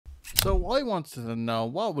So I wanted to know,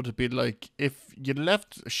 what would it be like if you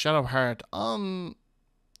left ShadowHeart on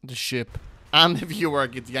the ship and if you were a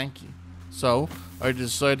Githyanki? So I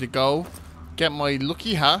decided to go get my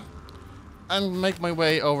lucky hat and make my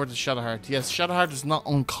way over to ShadowHeart. Yes, ShadowHeart is not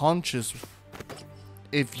unconscious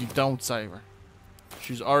if you don't save her.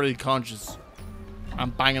 She's already conscious. I'm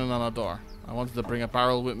banging on a door. I wanted to bring a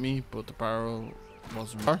barrel with me, but the barrel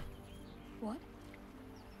wasn't there. What?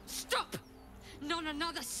 Stop! Not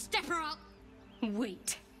another step or I'll...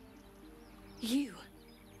 Wait.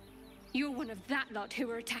 You're one of that lot who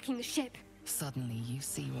are attacking the ship. Suddenly you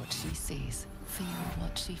see what she sees, feel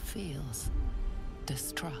what she feels.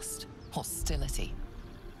 Distrust, hostility.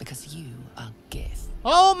 Because you are Gith.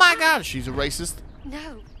 Oh my god, she's a racist.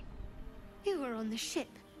 No. You were on the ship.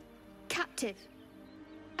 Captive.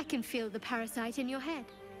 I can feel the parasite in your head.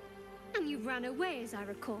 And you ran away, as I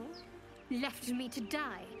recall. Left me to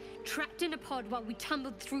die, trapped in a pod while we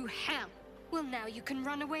tumbled through hell. Well, now you can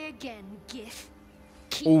run away again, Gith.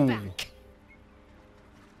 Keep back.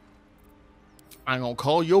 I'm gonna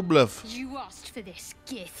call your bluff. You asked for this,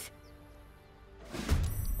 Gith.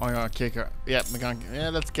 I'm gonna kick her. Yeah,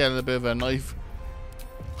 let's get a bit of a knife.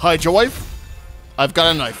 Hide your wife. I've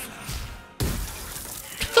got a knife.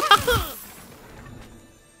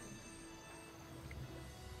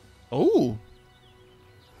 Oh.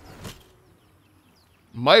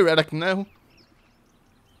 My relic now.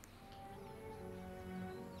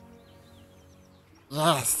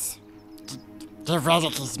 Yes. The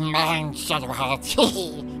relic is mine, ShadowHeart.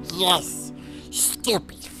 Yes.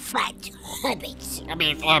 Stupid fat hobbits.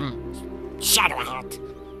 ShadowHeart.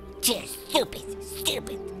 Just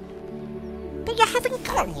stupid. But you haven't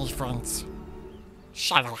got any friends,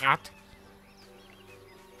 ShadowHeart.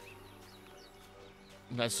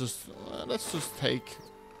 Let's just take.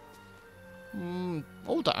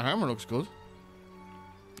 Oh, that armor looks good.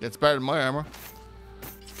 It's better than my armor.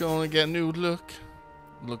 Gonna get a new look.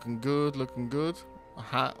 Looking good. A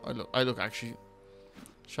hat. I look actually.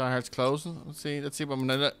 ShadowHeart's closing. Let's see what I'm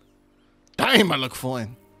gonna. Damn, I look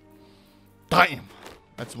fine. Damn.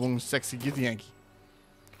 That's one sexy Githyanki.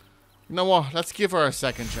 You know what? Let's give her a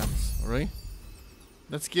second chance, alright?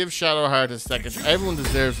 Let's give ShadowHeart a second. Everyone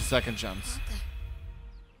deserves a second chance.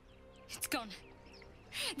 It's gone.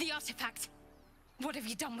 The artifact. What have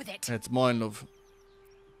you done with it? It's mine, love.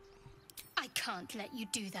 I can't let you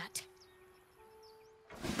do that.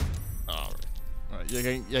 Alright, you're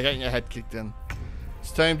getting your head kicked in.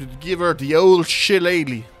 It's time to give her the old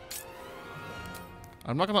shillelagh.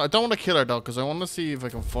 I don't want to kill her though, because I want to see if I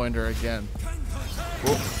can find her again.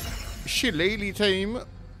 Oh, shillelagh time.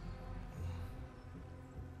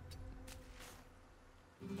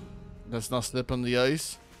 Let's not slip on the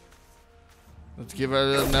ice. Let's give her a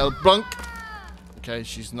little nail blunk. Okay,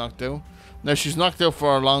 she's knocked out. Now she's knocked out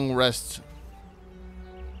for a long rest.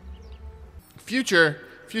 Future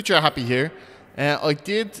happy here. I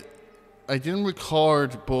didn't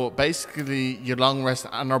record, but basically your long rest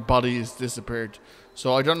and her body is disappeared.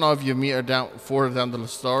 So I don't know if you meet her further down the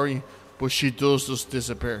story, but she does just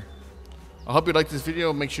disappear. I hope you liked this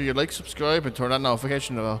video. Make sure you like, subscribe, and turn that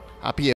notification bell. Happy